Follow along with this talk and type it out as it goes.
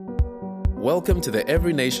Welcome to the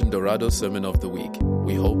Every Nation Dorado Sermon of the Week.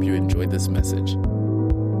 We hope you enjoyed this message.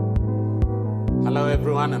 Hello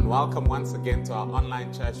everyone, and welcome once again to our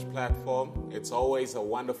online church platform. It's always a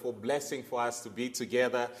wonderful blessing for us to be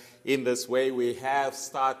together in this way. We have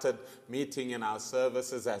started meeting in our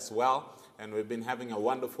services as well, and we've been having a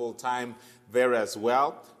wonderful time there as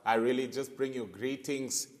well. I really just bring you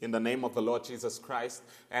greetings in the name of the Lord Jesus Christ,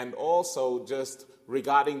 and also just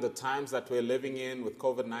regarding the times that we're living in with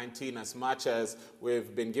COVID-19. As much as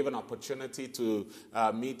we've been given opportunity to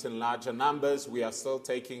meet in larger numbers, we are still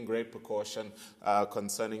taking great precaution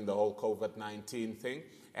concerning the whole COVID-19 thing.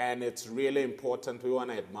 And it's really important. We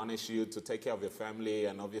want to admonish you to take care of your family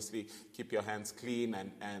and obviously keep your hands clean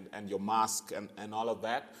and your mask and all of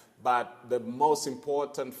that. But the most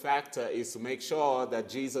important factor is to make sure that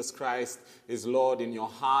Jesus Christ is Lord in your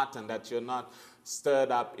heart and that you're not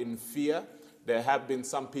stirred up in fear. There have been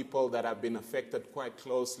some people that have been affected quite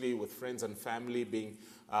closely with friends and family being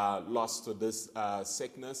lost to this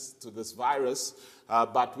sickness, to this virus.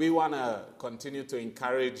 But we want to continue to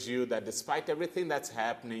encourage you that despite everything that's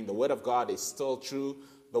happening, the Word of God is still true.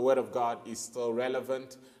 The Word of God is still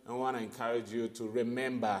relevant. And we want to encourage you to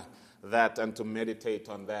remember that and to meditate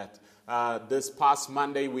on that. This past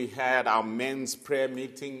Monday, we had our men's prayer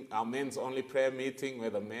meeting, our men's only prayer meeting,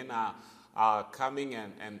 where the men are coming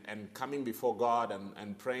and coming before God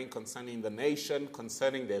and praying concerning the nation,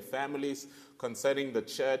 concerning their families, concerning the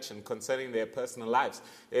church, and concerning their personal lives.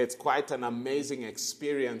 It's quite an amazing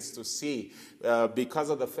experience to see because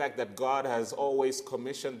of the fact that God has always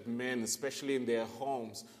commissioned men, especially in their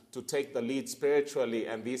homes, to take the lead spiritually,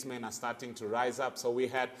 and these men are starting to rise up. So we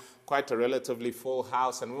had quite a relatively full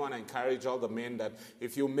house, and we want to encourage all the men that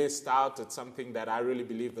if you missed out, it's something that I really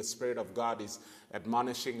believe the Spirit of God is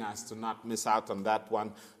admonishing us to not miss out on that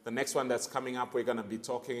one. The next one that's coming up, we're going to be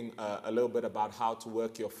talking a little bit about how to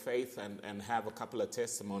work your faith and have a couple of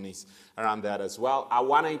testimonies around that as well. I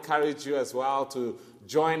want to encourage you as well to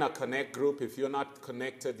join a Connect group if you're not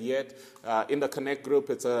connected yet. In the Connect group,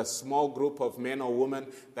 it's a small group of men or women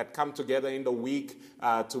that come together in the week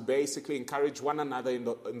to basically encourage one another in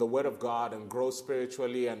the Word of God and grow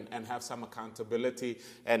spiritually and have some accountability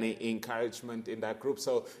and encouragement in that group.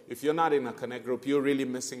 So if you're not in a Connect group, you're really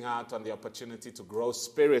missing out on the opportunity to grow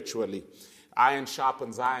spiritually. Iron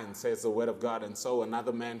sharpens iron, says the Word of God, and so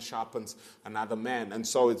another man sharpens another man. And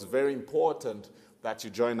so it's very important that you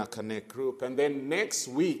join a Connect group. And then next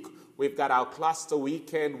week, we've got our cluster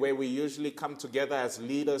weekend where we usually come together as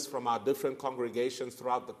leaders from our different congregations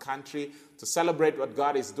throughout the country to celebrate what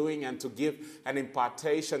God is doing and to give an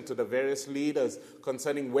impartation to the various leaders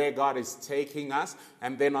concerning where God is taking us.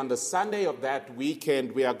 And then on the Sunday of that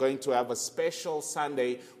weekend, we are going to have a special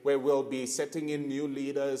Sunday where we'll be setting in new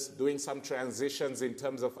leaders, doing some transitions in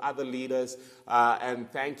terms of other leaders,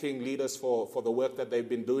 and thanking leaders for the work that they've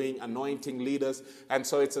been doing, anointing leaders. And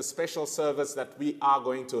so it's a special service that we are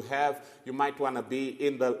going to have. You might want to be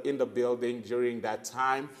in the building during that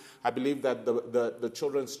time. I believe that the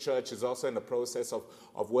children's church is also in the process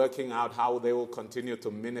of working out how they will continue to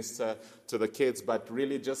minister to the kids. But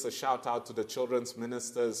really just a shout out to the children's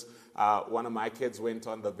ministers. One of my kids went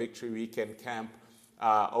on the Victory Weekend camp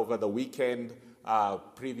over the weekend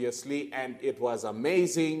previously, and it was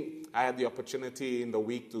amazing. I had the opportunity in the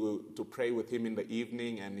week to pray with him in the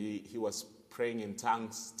evening, and he was praying in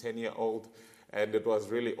tongues, 10-year-old, and it was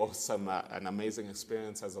really awesome, an amazing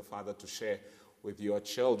experience as a father to share with your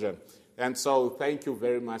children. And so thank you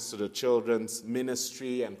very much to the children's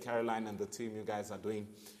ministry and Caroline and the team. You guys are doing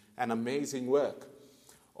an amazing work.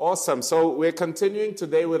 Awesome. So we're continuing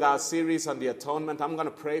today with our series on the atonement. I'm going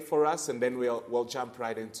to pray for us and then we'll jump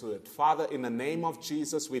right into it. Father, in the name of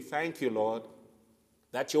Jesus, we thank you, Lord,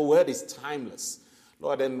 that your word is timeless.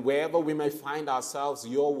 Lord, and wherever we may find ourselves,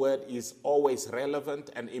 your word is always relevant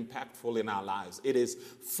and impactful in our lives. It is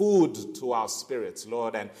food to our spirits,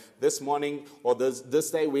 Lord. And this morning or this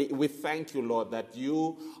day, we thank you, Lord, that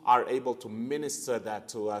you are able to minister that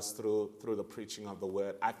to us through the preaching of the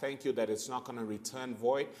word. I thank you that it's not going to return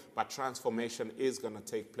void, but transformation is going to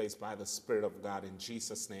take place by the Spirit of God in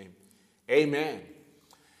Jesus' name. Amen.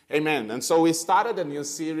 Amen. And so we started a new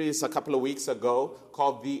series a couple of weeks ago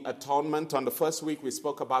called The Atonement. On the first week, we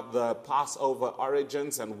spoke about the Passover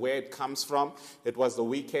origins and where it comes from. It was the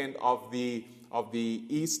weekend of the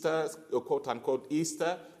Easter, quote-unquote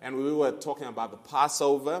Easter, and we were talking about the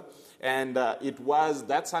Passover. And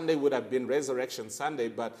that Sunday would have been Resurrection Sunday,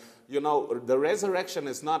 but the resurrection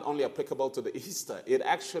is not only applicable to the Easter. It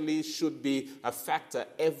actually should be a factor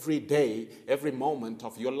every day, every moment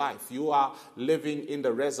of your life. You are living in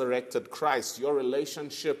the resurrected Christ. Your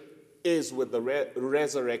relationship is with the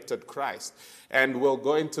resurrected Christ. And we'll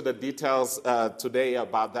go into the details today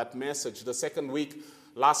about that message. The second week,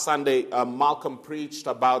 last Sunday, Malcolm preached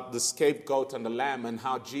about the scapegoat and the lamb and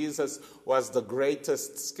how Jesus was the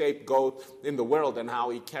greatest scapegoat in the world and how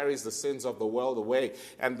he carries the sins of the world away.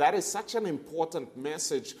 And that is such an important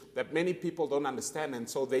message that many people don't understand. And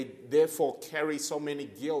so they therefore carry so many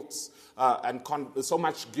guilts so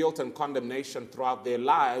much guilt and condemnation throughout their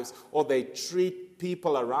lives, or they treat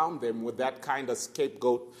people around them with that kind of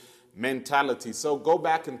scapegoat mentality. So go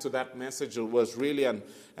back into that message. It was really an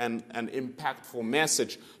impactful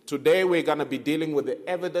message. Today we're going to be dealing with the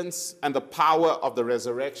evidence and the power of the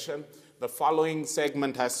resurrection. The following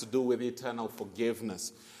segment has to do with eternal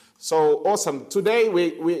forgiveness. So awesome. Today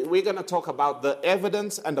we're going to talk about the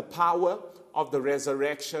evidence and the power of the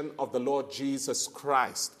resurrection of the Lord Jesus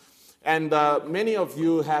Christ. And many of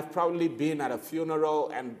you have probably been at a funeral,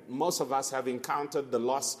 and most of us have encountered the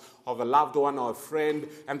loss of a loved one or a friend.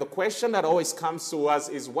 And the question that always comes to us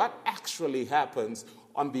is, what actually happens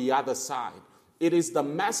on the other side? It is the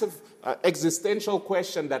massive existential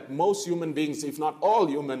question that most human beings, if not all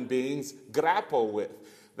human beings, grapple with.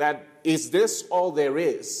 That is this all there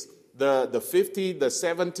is? The 50, the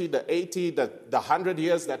 70, the 80, the 100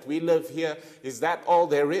 years that we live here, is that all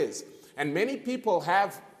there is? And many people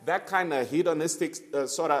have that kind of hedonistic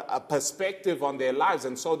sort of a perspective on their lives.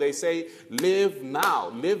 And so they say, live now.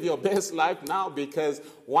 Live your best life now, because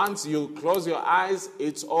once you close your eyes,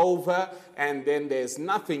 it's over, and then there's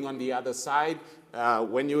nothing on the other side.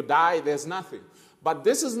 When you die, there's nothing. But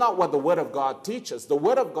this is not what the Word of God teaches. The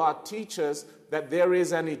Word of God teaches that there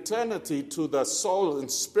is an eternity to the soul and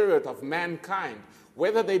spirit of mankind,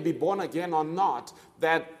 whether they be born again or not,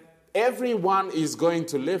 that everyone is going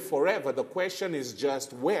to live forever. The question is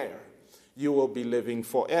just where you will be living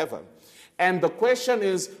forever. And the question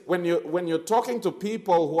is, when you're talking to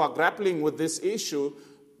people who are grappling with this issue,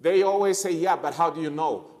 they always say, yeah, but how do you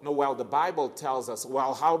know? No, well, the Bible tells us.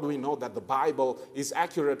 Well, how do we know that the Bible is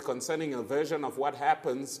accurate concerning a version of what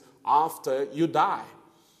happens after you die?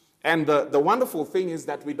 And the wonderful thing is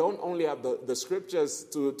that we don't only have the scriptures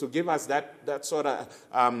to give us that sort of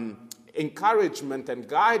encouragement and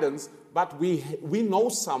guidance, but we know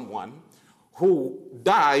someone who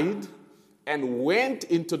died and went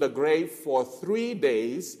into the grave for 3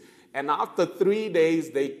 days, and after 3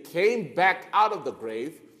 days they came back out of the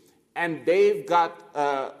grave, and they've got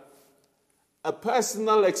a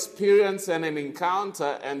personal experience and an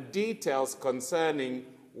encounter and details concerning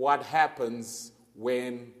what happens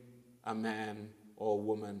when a man or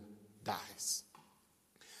woman dies.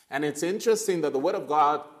 And it's interesting that the Word of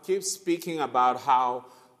God keeps speaking about how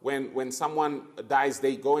when someone dies,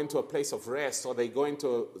 they go into a place of rest, or they go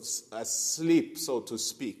into a sleep, so to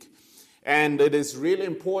speak. And it is really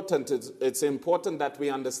important. It's important that we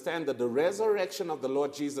understand that the resurrection of the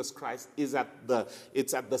Lord Jesus Christ is at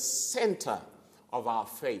the center of our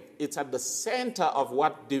faith. It's at the center of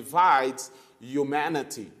what divides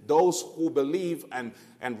humanity, those who believe and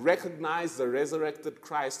recognize the resurrected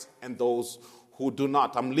Christ and those who do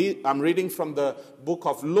not. I'm reading from the book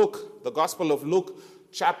of Luke, the Gospel of Luke,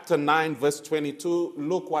 chapter 9, verse 22.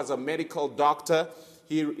 Luke was a medical doctor.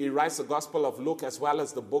 He writes the Gospel of Luke as well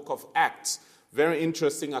as the book of Acts. Very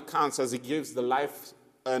interesting accounts as he gives the life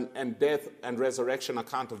and death and resurrection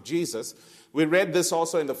account of Jesus. We read this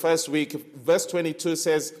also in the first week. Verse 22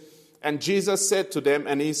 says, "And Jesus said to them,"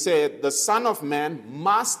 and he said, "The Son of Man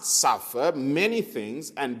must suffer many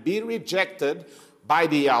things and be rejected by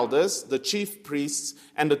the elders, the chief priests,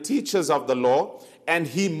 and the teachers of the law, and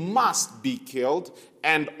he must be killed,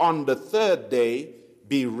 and on the third day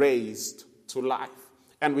be raised to life."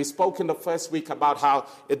 And we spoke in the first week about how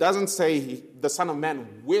it doesn't say the Son of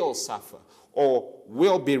Man will suffer, or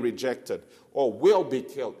will be rejected, or will be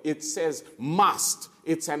killed. It says must.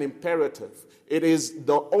 It's an imperative. It is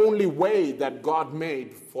the only way that God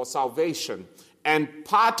made for salvation. And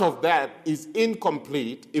part of that is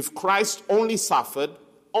incomplete if Christ only suffered,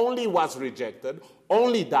 only was rejected,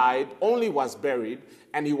 only died, only was buried,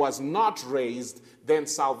 and he was not raised. Then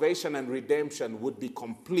salvation and redemption would be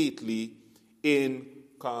completely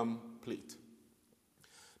incomplete.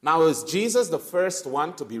 Now, is Jesus the first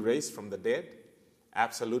one to be raised from the dead?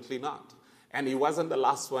 Absolutely not. And he wasn't the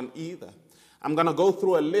last one either. I'm going to go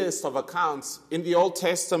through a list of accounts. In the Old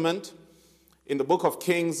Testament, in the book of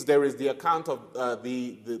Kings, there is the account of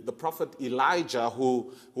the prophet Elijah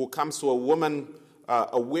who comes to a woman,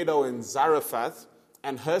 a widow in Zarephath,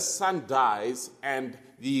 and her son dies, and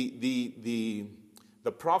the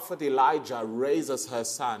prophet Elijah raises her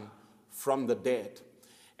son from the dead.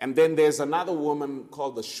 And then there's another woman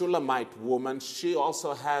called the Shulamite woman. She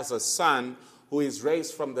also has a son who is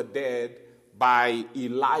raised from the dead by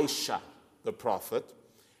Elisha, the prophet.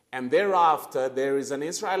 And thereafter, there is an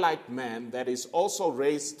Israelite man that is also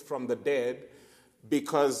raised from the dead,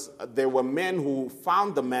 because there were men who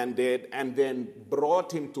found the man dead and then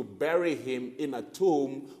brought him to bury him in a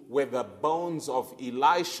tomb where the bones of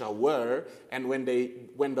Elisha were. And when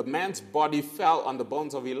the man's body fell on the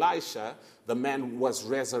bones of Elisha, the man was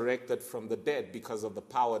resurrected from the dead because of the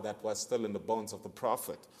power that was still in the bones of the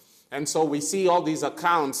prophet. And so we see all these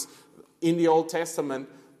accounts in the Old Testament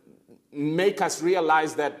make us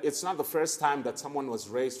realize that it's not the first time that someone was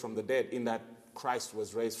raised from the dead, in that Christ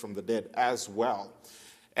was raised from the dead as well.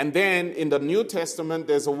 And then in the New Testament,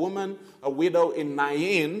 there's a woman, a widow in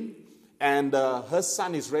Nain, and her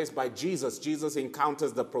son is raised by Jesus. Jesus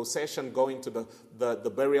encounters the procession going to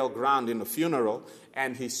the burial ground in the funeral,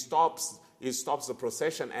 and he stops the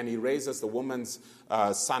procession and he raises the woman's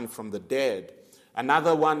son from the dead.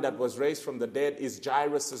 Another one that was raised from the dead is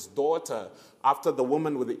Jairus' daughter. After the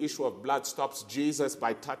woman with the issue of blood stops Jesus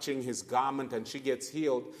by touching his garment and she gets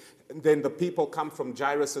healed, and then the people come from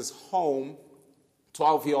Jairus' home,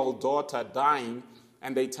 12-year-old daughter dying,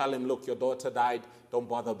 and they tell him, look, your daughter died, don't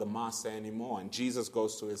bother the master anymore. And Jesus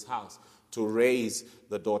goes to his house to raise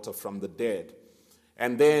the daughter from the dead.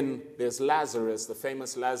 And then there's Lazarus, the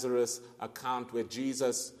famous Lazarus account where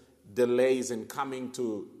Jesus delays in coming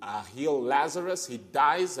to heal Lazarus. He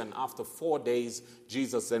dies, and after 4 days,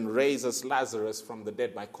 Jesus then raises Lazarus from the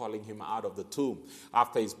dead by calling him out of the tomb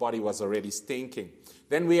after his body was already stinking.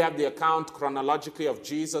 Then we have the account chronologically of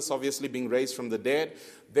Jesus obviously being raised from the dead.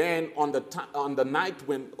 Then on the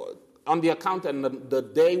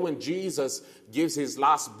day when Jesus gives his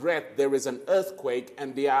last breath, there is an earthquake,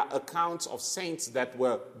 and there are accounts of saints that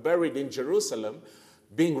were buried in Jerusalem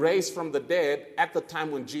being raised from the dead at the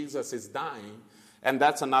time when Jesus is dying. And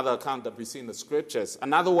that's another account that we see in the scriptures.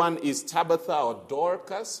 Another one is Tabitha or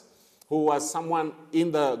Dorcas, who was someone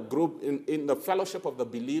in the group, in the fellowship of the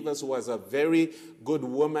believers, who was a very good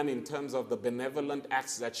woman in terms of the benevolent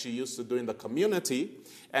acts that she used to do in the community.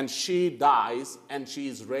 And she dies, and she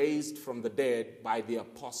is raised from the dead by the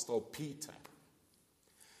Apostle Peter.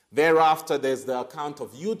 Thereafter, there's the account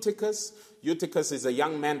of Eutychus. Eutychus is a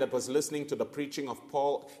young man that was listening to the preaching of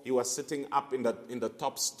Paul. He was sitting up in the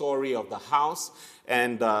top story of the house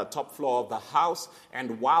and top floor of the house.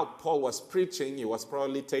 And while Paul was preaching, he was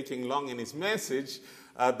probably taking long in his message.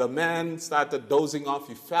 The man started dozing off.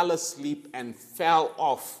 He fell asleep and fell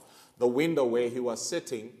off the window where he was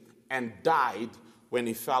sitting and died when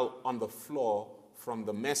he fell on the floor from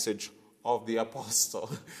the message of the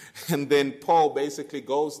apostle. And then Paul basically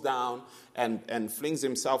goes down and flings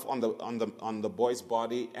himself on the boy's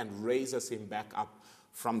body and raises him back up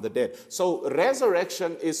from the dead. So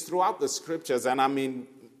resurrection is throughout the scriptures, and I mean,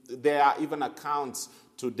 there are even accounts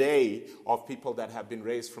today of people that have been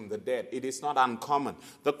raised from the dead. It is not uncommon.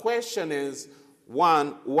 The question is,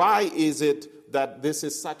 one, why is it that this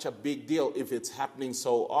is such a big deal if it's happening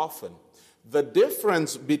so often? The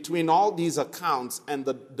difference between all these accounts and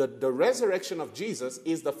the resurrection of Jesus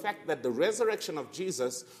is the fact that the resurrection of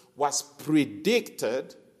Jesus was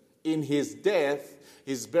predicted in his death,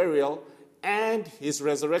 his burial, and his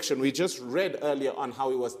resurrection. We just read earlier on how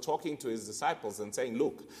he was talking to his disciples and saying,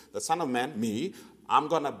 look, the Son of Man, me, I'm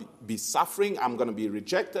going to be suffering, I'm going to be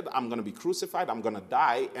rejected, I'm going to be crucified, I'm going to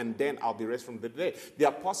die, and then I'll be raised from the dead. The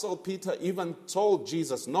Apostle Peter even told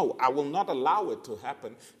Jesus, no, I will not allow it to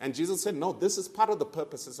happen. And Jesus said, no, this is part of the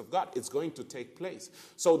purposes of God. It's going to take place.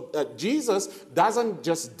 So Jesus doesn't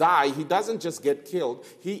just die, he doesn't just get killed,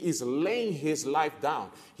 he is laying his life down.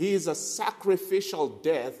 He is a sacrificial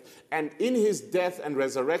death, and in his death and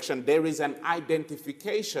resurrection, there is an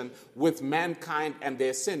identification with mankind and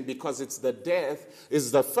their sin, because it's the death,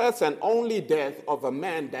 is the first and only death of a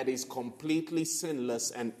man that is completely sinless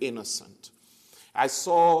and innocent. I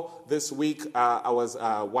saw this week, I was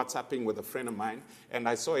WhatsApping with a friend of mine, and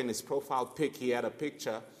I saw in his profile pic, he had a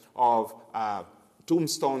picture of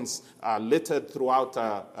tombstones littered throughout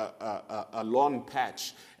a lawn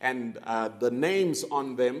patch. And the names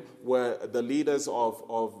on them were the leaders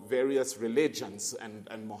of various religions,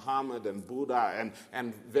 and Muhammad and Buddha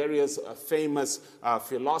and various famous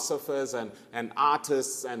philosophers and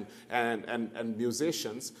artists and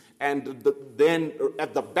musicians. And then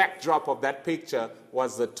at the backdrop of that picture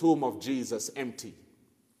was the tomb of Jesus empty,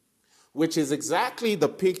 which is exactly the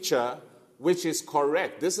picture which is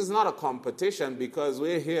correct. This is not a competition, because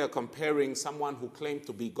we're here comparing someone who claimed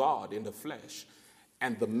to be God in the flesh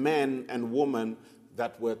and the men and women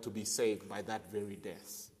that were to be saved by that very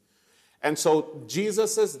death. And so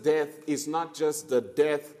Jesus' death is not just the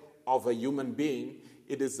death of a human being,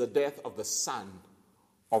 it is the death of the Son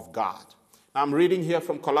of God. I'm reading here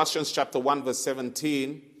from Colossians chapter 1, verse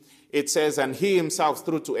 17. It says, and he himself,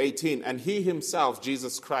 through to 18, and he himself,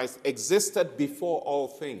 Jesus Christ, existed before all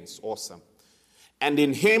things. Awesome. And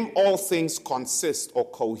in him all things consist or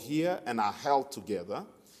cohere and are held together.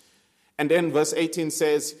 And then verse 18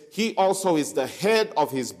 says, he also is the head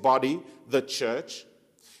of his body, the church,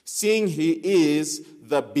 seeing he is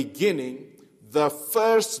the beginning, the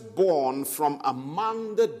firstborn from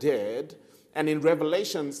among the dead. And in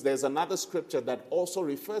Revelations, there's another scripture that also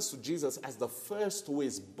refers to Jesus as the first who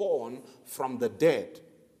is born from the dead.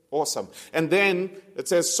 Awesome. And then it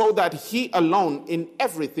says, so that he alone in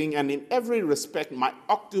everything and in every respect might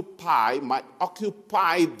occupy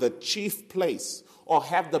the chief place, or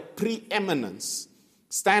have the preeminence,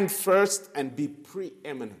 stand first and be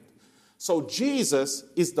preeminent. So Jesus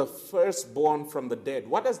is the firstborn from the dead.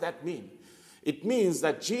 What does that mean? It means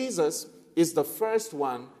that Jesus is the first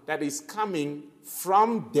one that is coming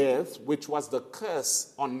from death, which was the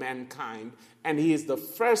curse on mankind, and he is the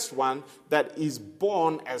first one that is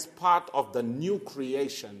born as part of the new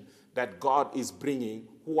creation that God is bringing,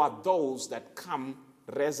 who are those that come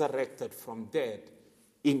resurrected from dead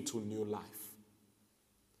into new life.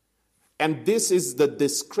 And this is the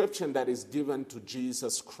description that is given to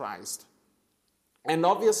Jesus Christ. And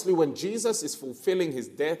obviously, when Jesus is fulfilling his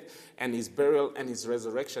death and his burial and his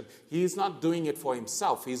resurrection, he is not doing it for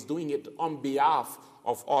himself. He's doing it on behalf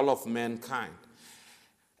of all of mankind.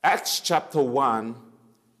 Acts chapter 1,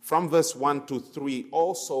 from verse 1 to 3,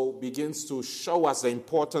 also begins to show us the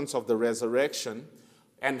importance of the resurrection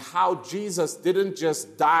and how Jesus didn't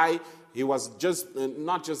just die. He was just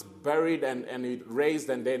not just buried and he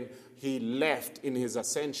raised and then he left in his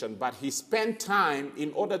ascension, but he spent time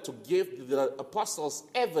in order to give the apostles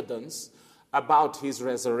evidence about his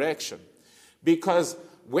resurrection. Because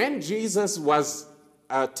when Jesus was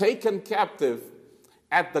taken captive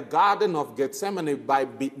at the Garden of Gethsemane by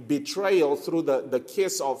betrayal through the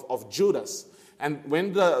kiss of Judas, and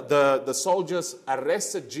when the soldiers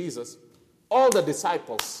arrested Jesus, all the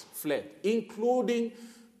disciples fled, including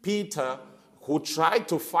Peter, who tried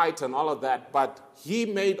to fight and all of that, but he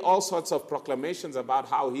made all sorts of proclamations about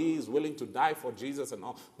how he is willing to die for Jesus and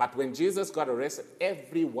all. But when Jesus got arrested,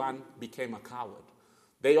 everyone became a coward.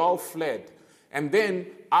 They all fled. And then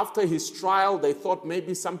after his trial, they thought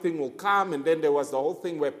maybe something will come. And then there was the whole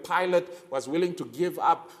thing where Pilate was willing to give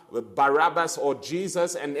up Barabbas or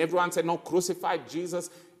Jesus. And everyone said, no, crucify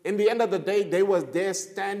Jesus. In the end of the day, they were there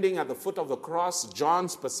standing at the foot of the cross, John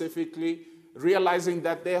specifically, realizing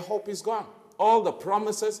that their hope is gone. All the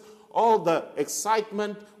promises, all the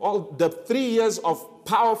excitement, all the 3 years of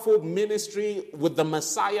powerful ministry with the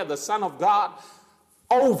Messiah, the Son of God,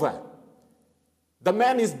 over. The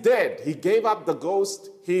man is dead. He gave up the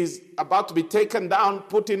ghost. He's about to be taken down,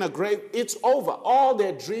 put in a grave. It's over. All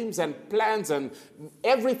their dreams and plans and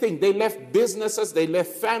everything. They left businesses, they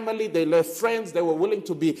left family, they left friends. They were willing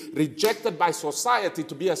to be rejected by society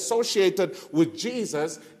to be associated with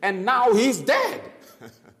Jesus. And now he's dead.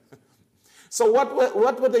 So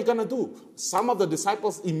what were they going to do? Some of the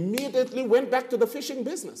disciples immediately went back to the fishing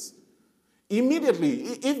business. Immediately.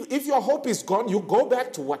 If your hope is gone, you go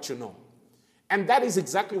back to what you know. And that is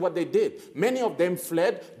exactly what they did. Many of them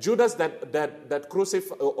fled. Judas that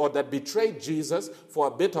crucified or that betrayed Jesus for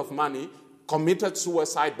a bit of money committed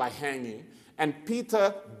suicide by hanging. And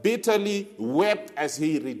Peter bitterly wept as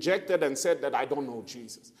he rejected and said that I don't know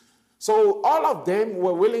Jesus. So all of them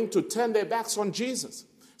were willing to turn their backs on Jesus.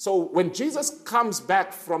 So when Jesus comes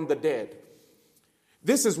back from the dead,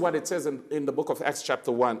 this is what it says in the book of Acts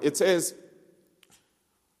chapter 1. It says,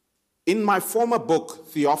 in my former book,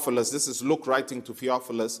 Theophilus, this is Luke writing to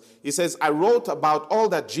Theophilus, he says, I wrote about all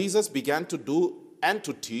that Jesus began to do and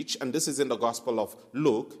to teach, and this is in the Gospel of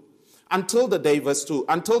Luke, until the day, verse 2,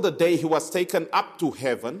 until the day he was taken up to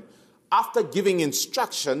heaven, after giving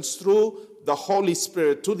instructions through the Holy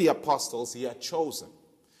Spirit to the apostles he had chosen.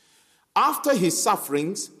 After his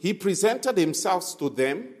sufferings, he presented himself to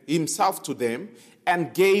them,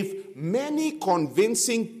 and gave many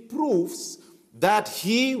convincing proofs that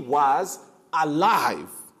he was alive.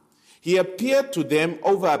 He appeared to them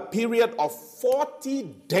over a period of 40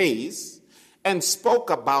 days and spoke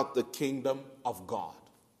about the kingdom of God.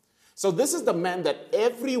 So this is the man that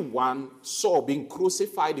everyone saw being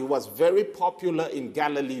crucified. He was very popular in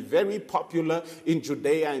Galilee, very popular in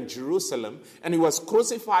Judea and Jerusalem. And he was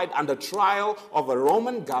crucified under trial of a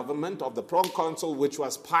Roman government, of the proconsul, which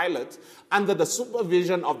was Pilate, under the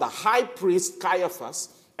supervision of the high priest Caiaphas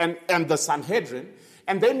and the Sanhedrin.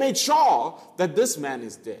 And they made sure that this man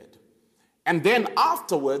is dead. And then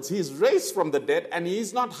afterwards, he's raised from the dead, and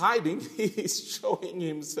he's not hiding. He's showing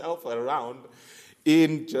himself around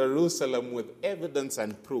in Jerusalem with evidence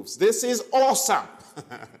and proofs. This is awesome.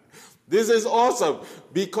 This is awesome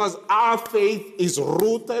because our faith is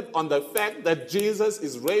rooted on the fact that Jesus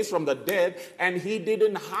is raised from the dead, and he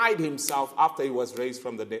didn't hide himself after he was raised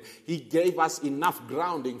from the dead. He gave us enough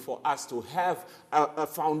grounding for us to have a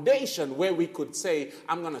foundation where we could say,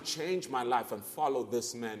 I'm going to change my life and follow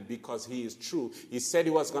this man because he is true. He said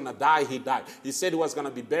he was going to die, he died. He said he was going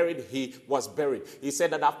to be buried, he was buried. He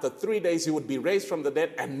said that after 3 days he would be raised from the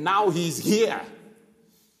dead, and now he's here.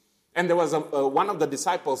 And there was one of the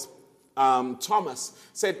disciples, Thomas,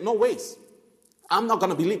 said, no ways. I'm not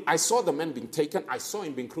going to believe. I saw the man being taken. I saw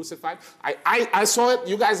him being crucified. I saw it.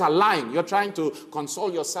 You guys are lying. You're trying to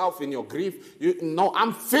console yourself in your grief. No,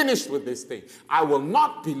 I'm finished with this thing. I will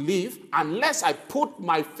not believe unless I put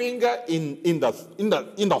my finger in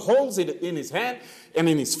the holes in his hand and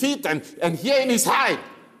in his feet and here in his hide.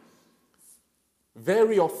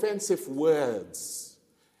 Very offensive words.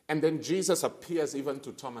 And then Jesus appears even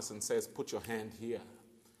to Thomas and says, put your hand here.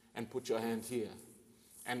 And put your hand here.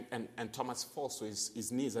 And Thomas falls to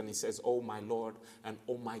his knees and he says, oh my Lord and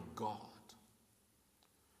oh my God.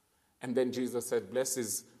 And then Jesus said, blessed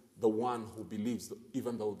is the one who believes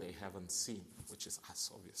even though they haven't seen, which is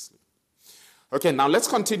us, obviously. Okay, now let's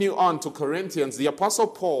continue on to Corinthians. The Apostle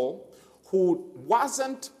Paul, who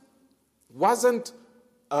wasn't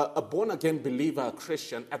a born-again believer, a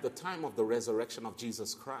Christian, at the time of the resurrection of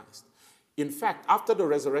Jesus Christ. In fact, after the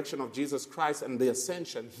resurrection of Jesus Christ and the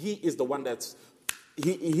ascension, he is the one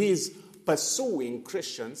he is pursuing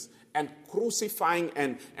Christians and crucifying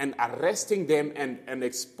and arresting them and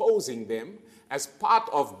exposing them as part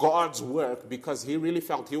of God's work, because he really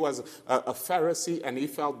felt he was a Pharisee and he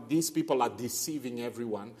felt these people are deceiving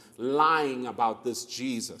everyone, lying about this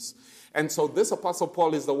Jesus. And so this Apostle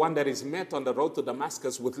Paul is the one that is met on the road to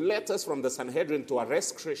Damascus with letters from the Sanhedrin to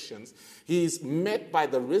arrest Christians. He is met by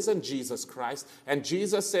the risen Jesus Christ, and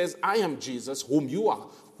Jesus says, I am Jesus whom you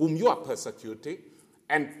are persecuting.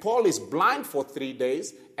 And Paul is blind for 3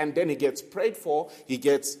 days, and then he gets prayed for, he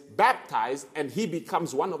gets baptized, and he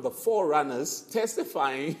becomes one of the forerunners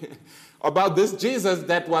testifying about this Jesus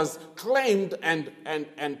that was claimed and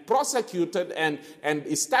prosecuted and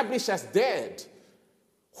established as dead,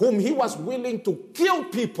 whom he was willing to kill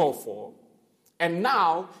people for. And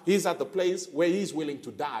now he's at the place where he's willing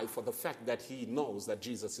to die for the fact that he knows that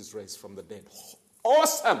Jesus is raised from the dead.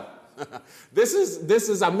 Awesome. This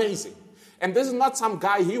is amazing. And this is not some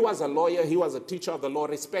guy. He was a lawyer. He was a teacher of the law,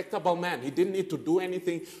 respectable man. He didn't need to do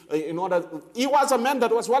anything he was a man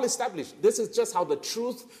that was well established. This is just how the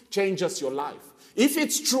truth changes your life. If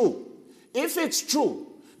it's true,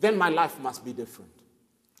 then my life must be different.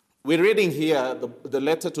 We're reading here the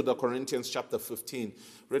letter to the Corinthians chapter 15,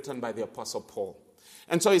 written by the Apostle Paul.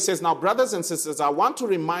 And so he says, now, brothers and sisters, I want to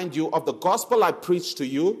remind you of the gospel I preached to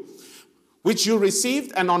you, which you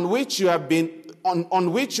received and on which you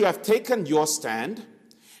have taken your stand.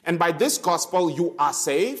 And by this gospel you are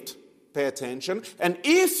saved. Pay attention. And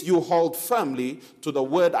if you hold firmly to the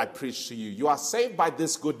word I preached to you, you are saved by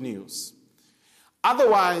this good news.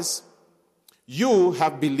 Otherwise, you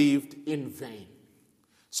have believed in vain.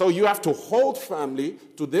 So you have to hold firmly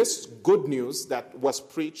to this good news that was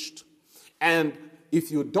preached. And if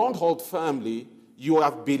you don't hold firmly, you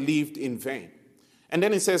have believed in vain. And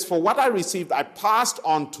then it says, for what I received, I passed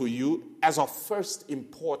on to you as of first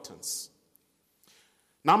importance.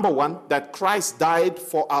 Number one, that Christ died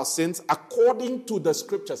for our sins according to the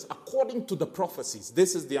scriptures, according to the prophecies.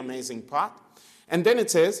 This is the amazing part. And then it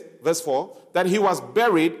says, verse 4, that he was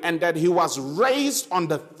buried and that he was raised on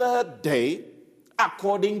the third day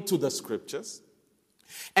according to the scriptures,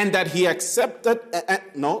 and that he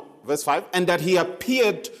verse 5, and that he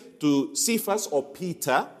appeared to Cephas or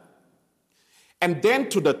Peter, and then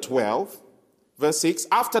to the 12, verse 6,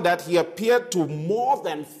 after that he appeared to more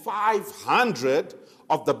than 500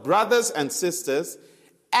 of the brothers and sisters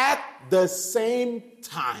at the same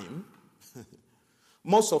time,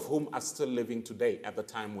 most of whom are still living today at the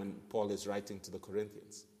time when Paul is writing to the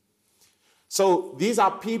Corinthians. So these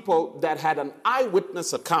are people that had an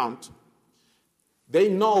eyewitness account. They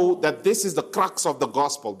know that this is the crux of the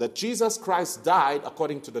gospel, that Jesus Christ died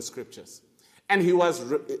according to the scriptures. And he was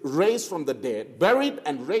raised from the dead, buried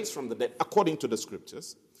and raised from the dead according to the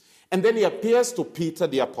scriptures. And then he appears to Peter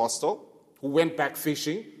the apostle, who went back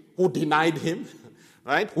fishing, who denied him,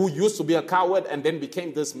 right? Who used to be a coward and then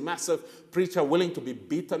became this massive preacher willing to be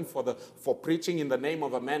beaten for preaching in the name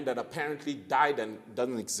of a man that apparently died and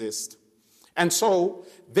doesn't exist. And so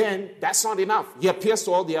then that's not enough. He appears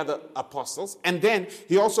to all the other apostles, and then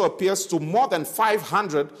he also appears to more than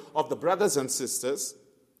 500 of the brothers and sisters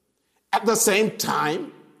at the same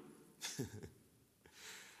time.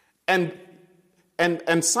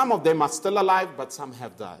 And some of them are still alive, but some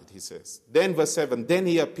have died, he says. Then verse 7, then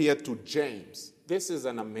he appeared to James. This is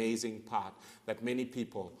an amazing part that many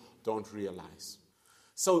people don't realize.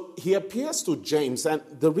 So he appears to James, and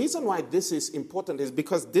the reason why this is important is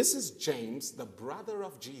because this is James, the brother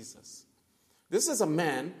of Jesus. This is a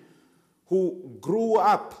man who grew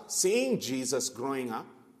up seeing Jesus growing up,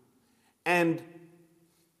 and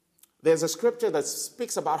there's a scripture that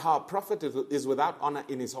speaks about how a prophet is without honor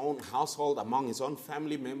in his own household, among his own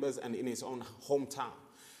family members, and in his own hometown.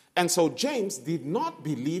 And so James did not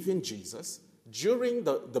believe in Jesus during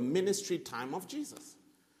the ministry time of Jesus.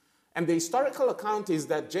 And the historical account is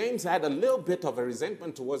that James had a little bit of a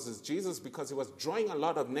resentment towards this Jesus because he was drawing a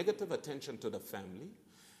lot of negative attention to the family.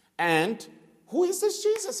 And who is this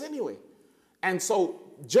Jesus anyway? And so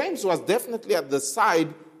James was definitely at the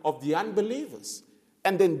side of the unbelievers.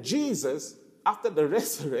 And then Jesus, after the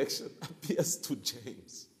resurrection, appears to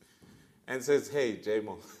James and says, hey,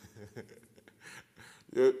 Jamo,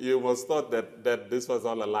 you must thought that this was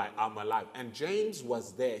all a lie. I'm alive. And James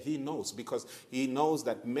was there. He knows because he knows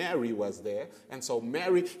that Mary was there. And so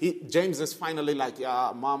James is finally like,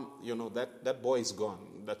 yeah, Mom, that boy is gone.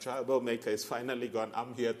 The troublemaker is finally gone.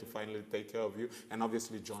 I'm here to finally take care of you. And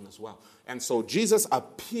obviously John as well. And so Jesus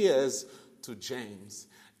appears to James.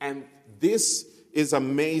 And this is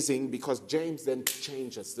amazing because James then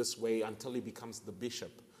changes this way until he becomes the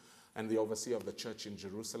bishop and the overseer of the church in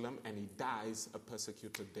Jerusalem, and he dies a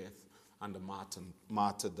persecuted death under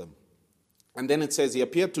martyrdom. And then it says he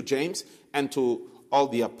appeared to James and to all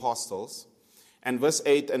the apostles. And verse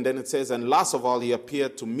 8, and then it says, and last of all, he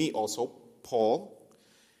appeared to me also, Paul,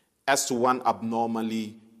 as to one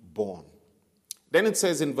abnormally born. Then it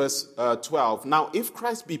says in verse 12, now if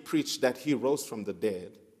Christ be preached that he rose from the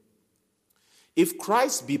dead,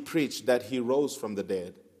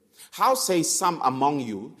 how say some among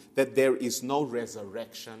you that there is no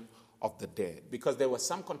resurrection of the dead? Because there was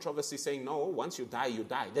some controversy saying, no, once you die, you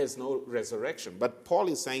die. There's no resurrection. But Paul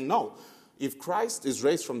is saying, no, if Christ is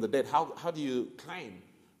raised from the dead, how do you claim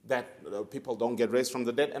that people don't get raised from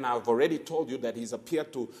the dead? And I've already told you that he's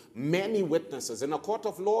appeared to many witnesses. In a court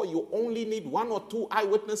of law, you only need 1 or 2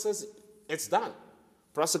 eyewitnesses. It's done.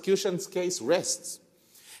 Prosecution's case rests.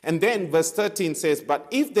 And then verse 13 says, but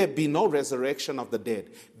if there be no resurrection of the dead,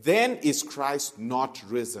 then is Christ not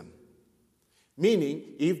risen. Meaning,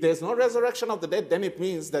 if there's no resurrection of the dead, then it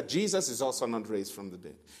means that Jesus is also not raised from the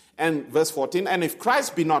dead. And verse 14, and if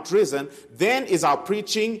Christ be not risen, then is our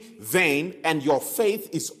preaching vain, and your faith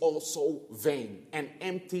is also vain and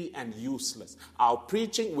empty and useless. Our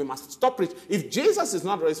preaching, we must stop preaching. If Jesus is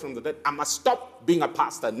not raised from the dead, I must stop being a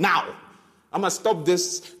pastor now. I must stop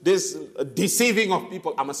this deceiving of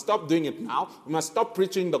people. I must stop doing it now. We must stop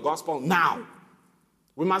preaching the gospel now.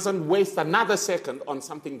 We mustn't waste another second on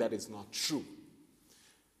something that is not true.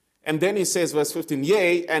 And then he says, verse 15,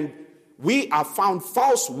 yea, and we are found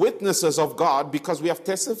false witnesses of God, because we have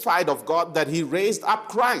testified of God that he raised up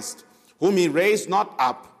Christ, whom he raised not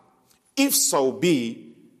up, if so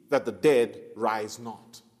be that the dead rise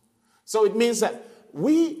not. So it means that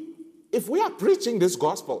if we are preaching this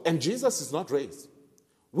gospel and Jesus is not raised,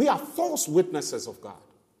 we are false witnesses of God.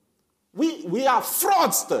 We are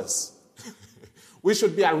fraudsters. We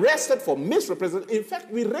should be arrested for misrepresentation. In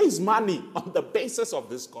fact, we raise money on the basis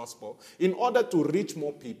of this gospel in order to reach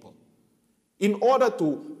more people, in order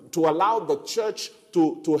to allow the church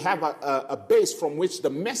to have a base from which the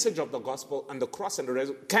message of the gospel and the cross and the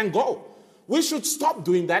resurrection can go. We should stop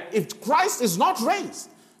doing that if Christ is not raised.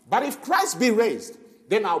 But if Christ be raised,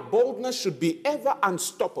 then our boldness should be ever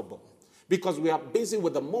unstoppable, because we are busy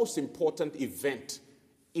with the most important event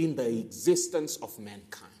in the existence of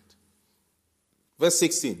mankind. Verse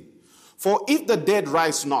 16, for if the dead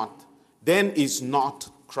rise not, then is not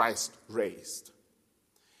Christ raised.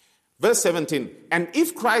 Verse 17, and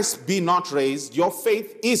if Christ be not raised, your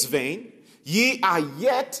faith is vain, ye are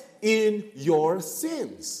yet in your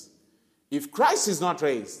sins. If Christ is not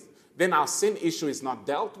raised, then our sin issue is not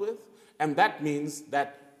dealt with. And that means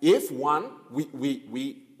that if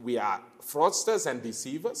we are fraudsters and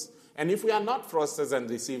deceivers, and if we are not fraudsters and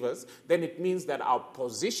deceivers, then it means that our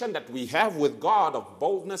position that we have with God of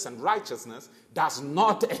boldness and righteousness does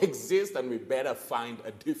not exist, and we better find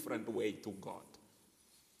a different way to God.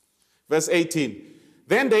 Verse 18,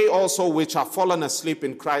 then they also which are fallen asleep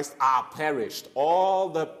in Christ are perished. All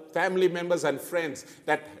the family members and friends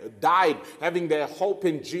that died having their hope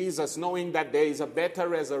in Jesus, knowing that there is a better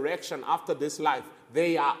resurrection after this life,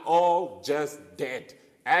 they are all just dead.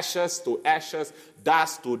 Ashes to ashes,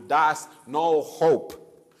 dust to dust, no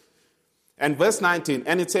hope. And verse 19,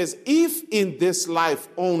 and it says, if in this life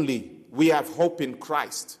only we have hope in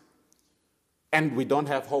Christ, and we don't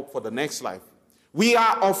have hope for the next life. We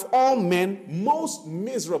are of all men most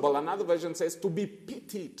miserable. Another version says to be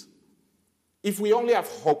pitied if we only have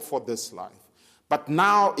hope for this life. But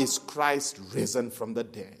now is Christ risen from the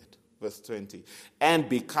dead, verse 20, and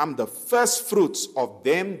become the first fruits of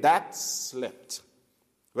them that slept.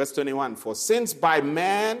 Verse 21, for since by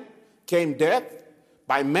man came death,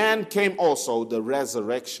 by man came also the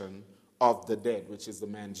resurrection of the dead, which is the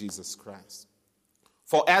man Jesus Christ.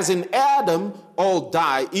 For as in Adam all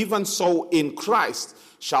die, even so in Christ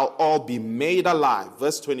shall all be made alive.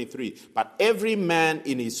 Verse 23, but every man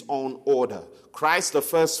in his own order. Christ the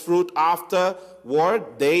first fruit,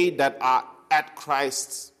 afterward they that are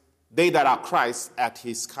Christ at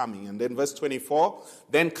his coming. And then verse 24,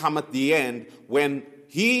 then cometh the end, when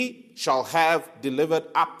he shall have delivered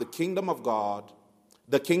up the kingdom of God,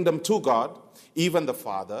 the kingdom to God, even the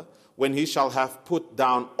Father, when he shall have put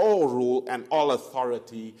down all rule and all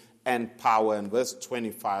authority and power. And verse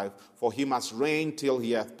 25, for he must reign till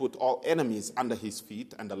he hath put all enemies under his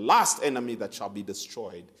feet, and the last enemy that shall be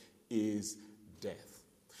destroyed is death.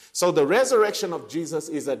 So the resurrection of Jesus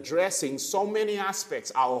is addressing so many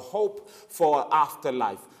aspects. Our hope for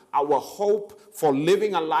afterlife, our hope for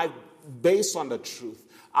living a life based on the truth,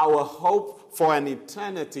 our hope for an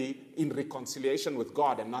eternity in reconciliation with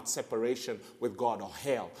God and not separation with God, or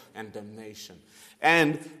hell and damnation.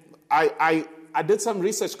 And I did some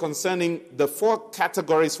research concerning the 4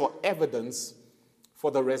 categories for evidence for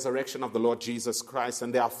the resurrection of the Lord Jesus Christ.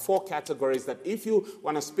 And there are 4 categories that if you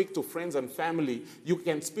want to speak to friends and family, you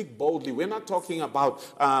can speak boldly. We're not talking about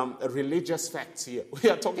religious facts here. We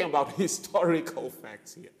are talking about historical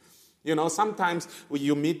facts here. You know, sometimes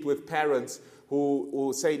you meet with parents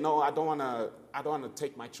who say, no, I don't want to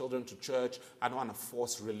take my children to church. I don't want to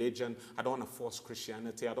force religion. I don't want to force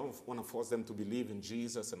Christianity. I don't want to force them to believe in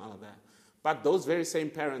Jesus and all of that. But those very same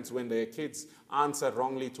parents, when their kids answer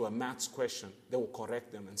wrongly to a maths question, they will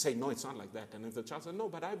correct them and say, no, it's not like that. And if the child says, no,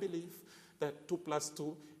 but I believe that 2 +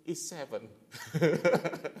 2 is 7.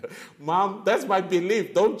 Mom, that's my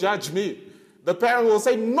belief. Don't judge me. The parent will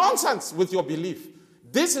say, nonsense with your belief.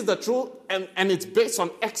 This is the truth, and it's based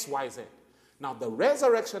on X, Y, Z. Now, the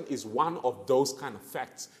resurrection is one of those kind of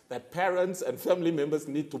facts that parents and family members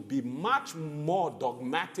need to be much more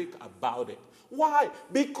dogmatic about it. Why?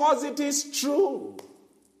 Because it is true.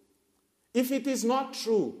 If it is not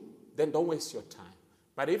true, then don't waste your time.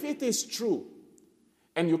 But if it is true,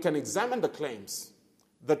 and you can examine the claims,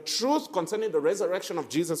 the truth concerning the resurrection of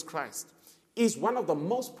Jesus Christ is one of the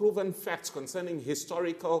most proven facts concerning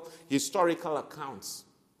historical accounts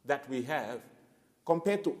that we have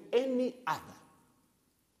compared to any other.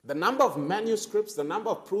 The number of manuscripts, the number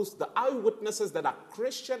of proofs, the eyewitnesses that are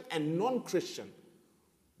Christian and non-Christian,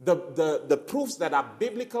 the proofs that are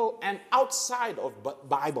biblical and outside of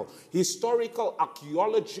Bible, historical,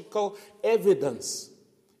 archaeological evidence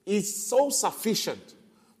is so sufficient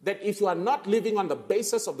that if you are not living on the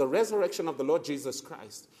basis of the resurrection of the Lord Jesus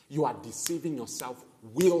Christ, you are deceiving yourself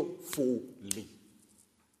willfully.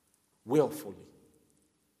 Willfully.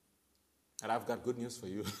 And I've got good news for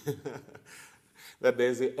you. That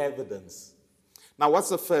there's evidence. Now, what's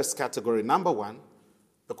the first category? Number 1,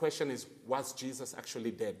 the question is, was Jesus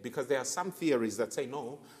actually dead? Because there are some theories that say,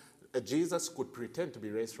 no, Jesus could pretend to be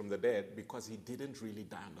raised from the dead because he didn't really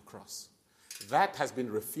die on the cross. That has been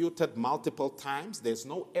refuted multiple times. There's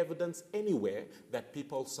no evidence anywhere that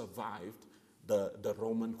people survived the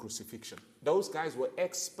Roman crucifixion. Those guys were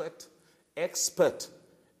expert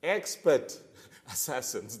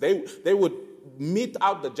assassins. They would mete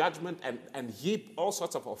out the judgment and heap all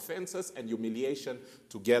sorts of offenses and humiliation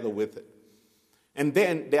together with it. And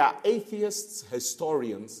then there are atheists,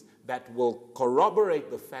 historians, that will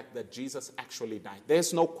corroborate the fact that Jesus actually died.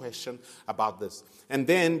 There's no question about this. And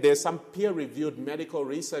then there's some peer-reviewed medical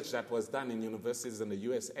research that was done in universities in the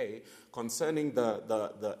USA concerning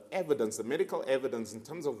the evidence, the medical evidence in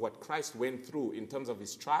terms of what Christ went through in terms of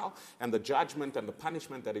his trial and the judgment and the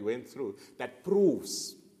punishment that he went through, that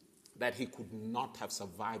proves that he could not have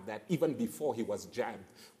survived that even before he was jabbed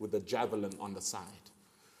with the javelin on the side.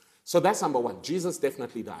 So that's number 1. Jesus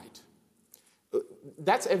definitely died.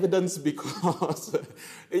 That's evidence because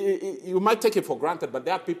you might take it for granted, but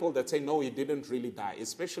there are people that say, no, he didn't really die,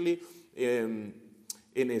 especially in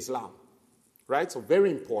Islam, right? So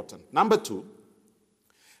very important. Number 2,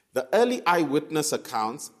 the early eyewitness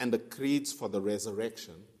accounts and the creeds for the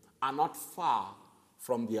resurrection are not far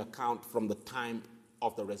from the account from the time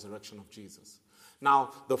of the resurrection of Jesus.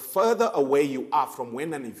 Now, the further away you are from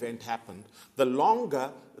when an event happened, the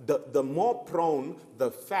longer, the more prone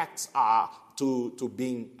the facts are to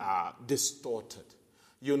being distorted.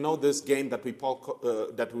 You know this game that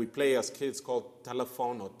we play as kids called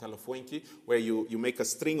telephone or telefoinki, where you make a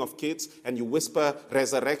string of kids and you whisper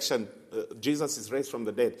resurrection, Jesus is raised from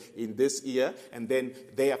the dead in this ear, and then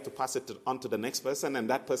they have to pass it on to the next person and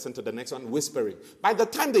that person to the next one, whispering. By the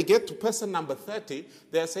time they get to person number 30,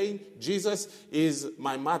 they're saying, Jesus is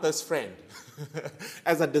my mother's friend,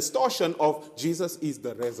 as a distortion of Jesus is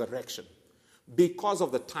the resurrection because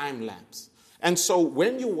of the time lapse. And so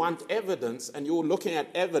when you want evidence and you're looking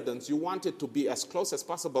at evidence, you want it to be as close as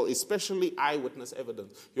possible, especially eyewitness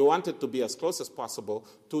evidence. You want it to be as close as possible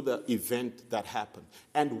to the event that happened.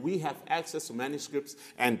 And we have access to manuscripts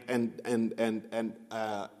and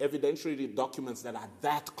evidentiary documents that are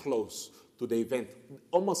that close to the event,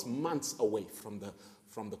 almost months away from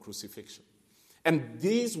the crucifixion. And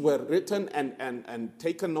these were written and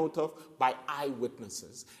taken note of by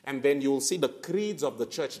eyewitnesses. And then you'll see the creeds of the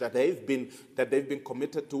church that they've been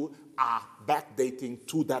committed to are backdating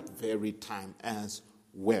to that very time as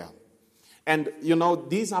well. And,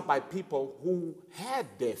 these are by people who had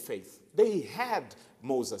their faith. They had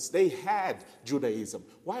Moses. They had Judaism.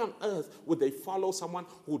 Why on earth would they follow someone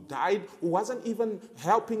who died, who wasn't even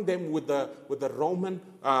helping them with the Roman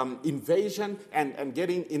invasion and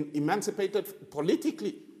getting emancipated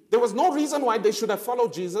politically? There was no reason why they should have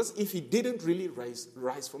followed Jesus if he didn't really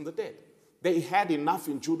rise from the dead. They had enough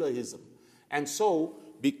in Judaism. And so,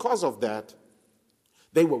 because of that,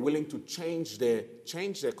 they were willing to change their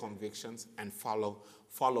convictions and follow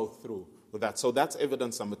through with that. So that's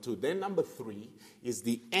evidence number 2. Then number 3 is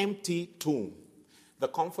the empty tomb. The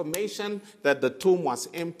confirmation that the tomb was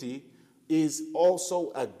empty is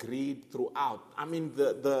also agreed throughout. I mean,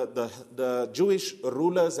 the Jewish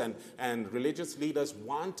rulers and religious leaders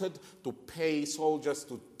wanted to pay soldiers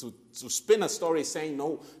to spin a story saying,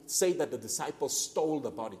 no, say that the disciples stole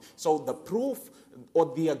the body. So the proof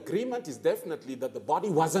or the agreement is definitely that the body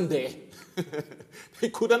wasn't there. They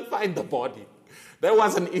couldn't find the body. There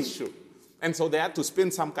was an issue. And so they had to spin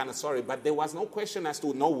some kind of story. But there was no question as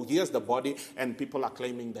to, no, here's the body, and people are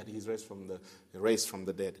claiming that he's raised from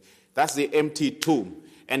the dead. That's the empty tomb.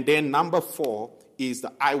 And then number 4 is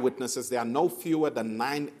the eyewitnesses. There are no fewer than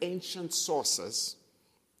 9 ancient sources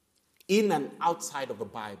in and outside of the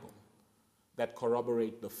Bible that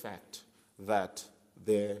corroborate the fact that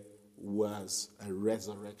there was a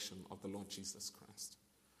resurrection of the Lord Jesus Christ.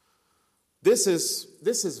 This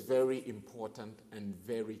is very important and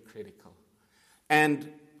very critical.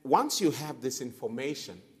 And once you have this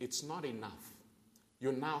information, it's not enough.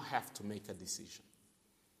 You now have to make a decision.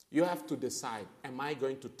 You have to decide, am I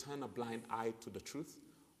going to turn a blind eye to the truth,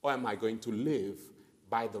 or am I going to live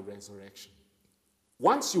by the resurrection?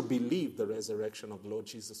 Once you believe the resurrection of the Lord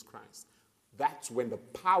Jesus Christ, that's when the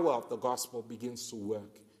power of the gospel begins to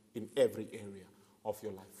work in every area of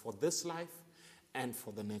your life, for this life and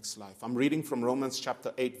for the next life. I'm reading from Romans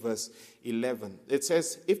chapter 8, verse 11. It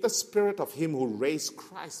says, if the spirit of him who raised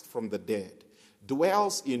Christ from the dead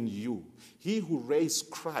dwells in you, he who raised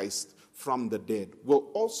Christ from the dead will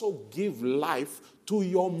also give life to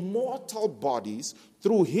your mortal bodies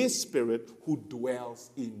through his spirit who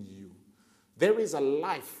dwells in you. There is a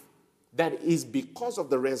life that is because of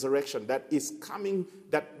the resurrection that is coming,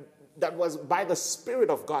 that was by the Spirit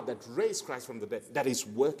of God that raised Christ from the dead, that is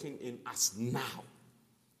working in us now.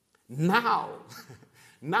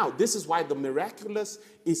 Now, this is why the miraculous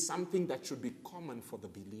is something that should be common for the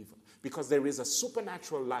believer, because there is a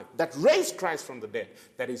supernatural life that raised Christ from the dead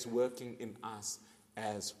that is working in us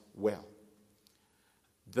as well.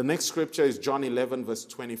 The next scripture is John 11, verse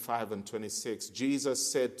 25 and 26.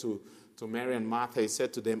 Jesus said to Mary and Martha, he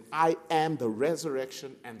said to them, I am the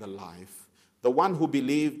resurrection and the life. The one who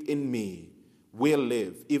believed in me will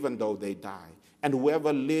live even though they die. And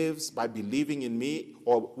whoever lives by believing in me,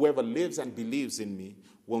 or whoever lives and believes in me,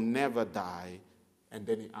 will never die. And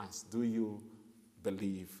then he asks, do you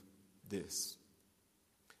believe this?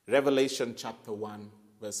 Revelation chapter 1,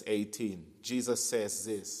 verse 18. Jesus says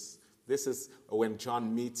this. This is when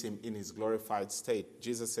John meets him in his glorified state.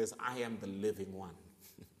 Jesus says, I am the living one.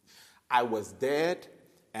 I was dead,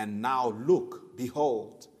 and now look,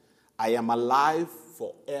 behold, I am alive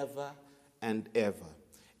forever and ever,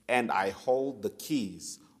 and I hold the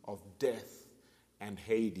keys of death and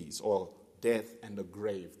Hades, or death and the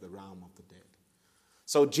grave, the realm of the dead.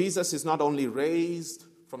 So Jesus is not only raised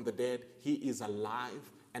from the dead, He is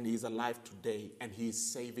alive, and He is alive today, and He is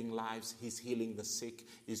saving lives. He's healing the sick.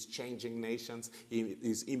 He's changing nations. He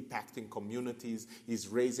is impacting communities. He's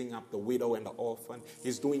raising up the widow and the orphan.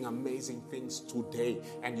 He's doing amazing things today,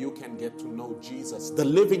 and you can get to know Jesus, the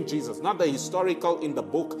living Jesus, not the historical in the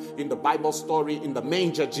book, in the Bible story, in the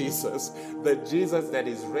manger Jesus, the Jesus that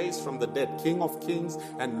is raised from the dead, King of kings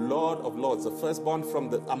and Lord of lords, the firstborn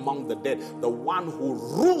from among the dead, the one who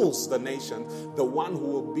rules the nation, the one who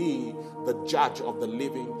will be the judge of the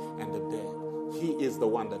living and the dead. He is the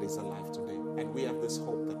one that is alive today. And we have this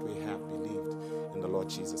hope that we have believed in the Lord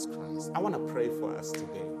Jesus Christ. I want to pray for us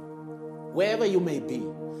today. Wherever you may be,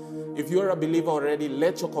 if you're a believer already,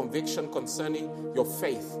 let your conviction concerning your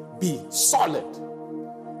faith be solid.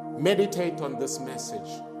 Meditate on this message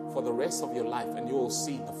for the rest of your life, and you will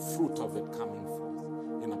see the fruit of it coming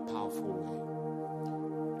forth in a powerful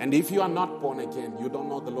way. And if you are not born again, you don't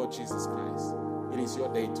know the Lord Jesus Christ, it is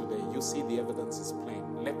your day today. You see the evidence is plain.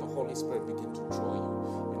 Let the Holy Spirit begin to draw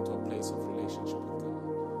you into a place of relationship with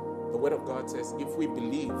God. The Word of God says, if we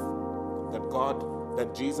believe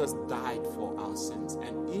that Jesus died for our sins,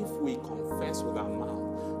 and if we confess with our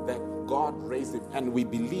mouth that God raised Him, and we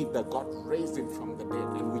believe that God raised Him from the dead,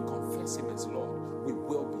 and we confess Him as Lord, we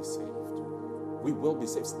will be saved. We will be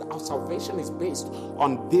saved. Our salvation is based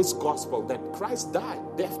on this gospel that Christ died,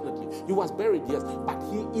 definitely. He was buried, yes, but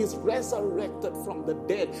He is resurrected from the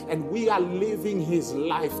dead, and we are living His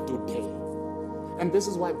life today. And this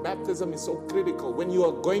is why baptism is so critical. When you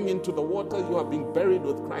are going into the water, you are being buried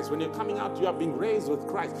with Christ. When you're coming out, you are being raised with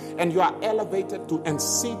Christ, and you are elevated to and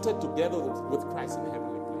seated together with Christ in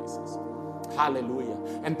heavenly places. Hallelujah.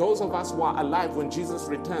 And those of us who are alive when Jesus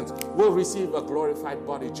returns will receive a glorified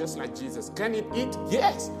body just like Jesus. Can it eat?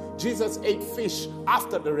 Yes. Jesus ate fish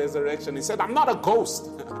after the resurrection. He said, I'm not a ghost.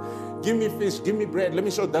 Give me fish, give me bread. Let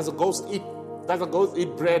me show you, does a ghost eat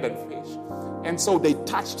bread and fish? And so they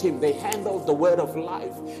touched Him. They handled the word of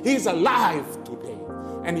life. He's alive today,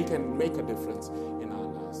 and He can make a difference in our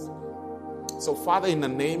lives today. So Father, in the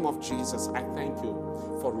name of Jesus, I thank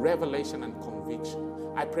You for revelation and conviction.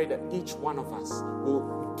 I pray that each one of us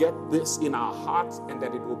will get this in our hearts, and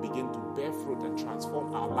that it will begin to bear fruit and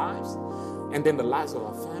transform our lives, and then the lives of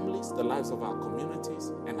our families, the lives of our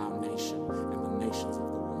communities, and our nation, and the nations of the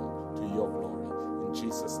world, to Your glory. In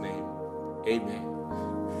Jesus' name, amen.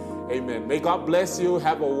 Amen. May God bless you.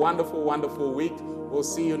 Have a wonderful, wonderful week. We'll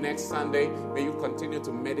see you next Sunday. May you continue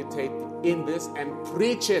to meditate in this and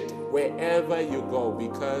preach it wherever you go,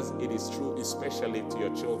 because it is true, especially to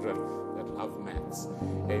your children that love maths.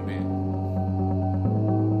 Amen.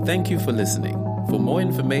 Thank you for listening. For more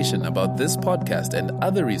information about this podcast and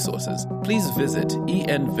other resources, please visit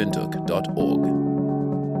enwindhoek.org.